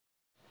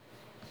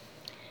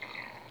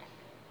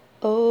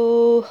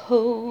O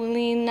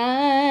holy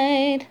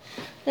night,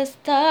 the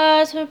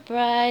stars were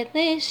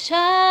brightly shining.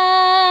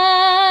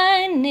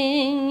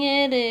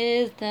 It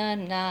is the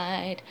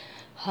night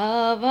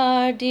of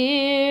our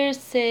dear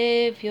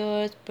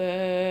Saviour's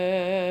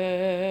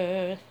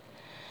birth.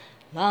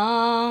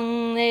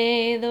 Long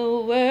lay the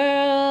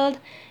world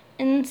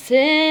in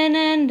sin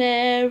and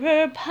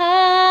error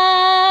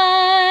pining,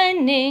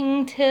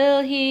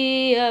 till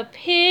he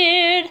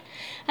appeared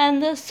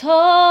and the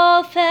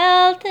soul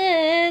felt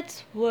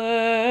its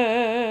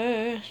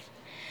worth.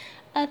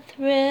 A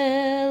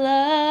thrill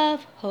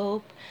of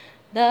hope,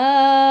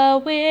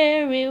 the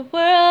weary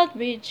world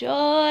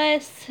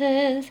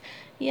rejoices.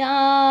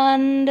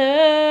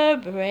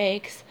 Yonder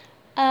breaks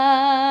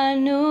a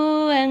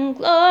new and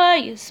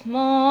glorious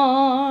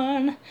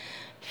morn.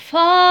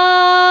 Fall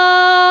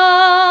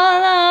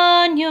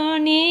on your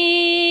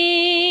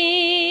knees,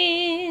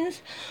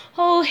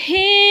 oh,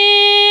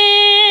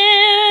 hear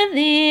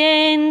the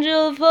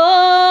angel voices,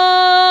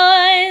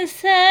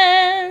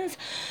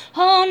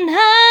 oh,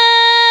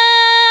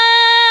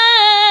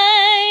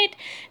 night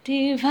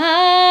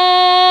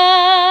divine.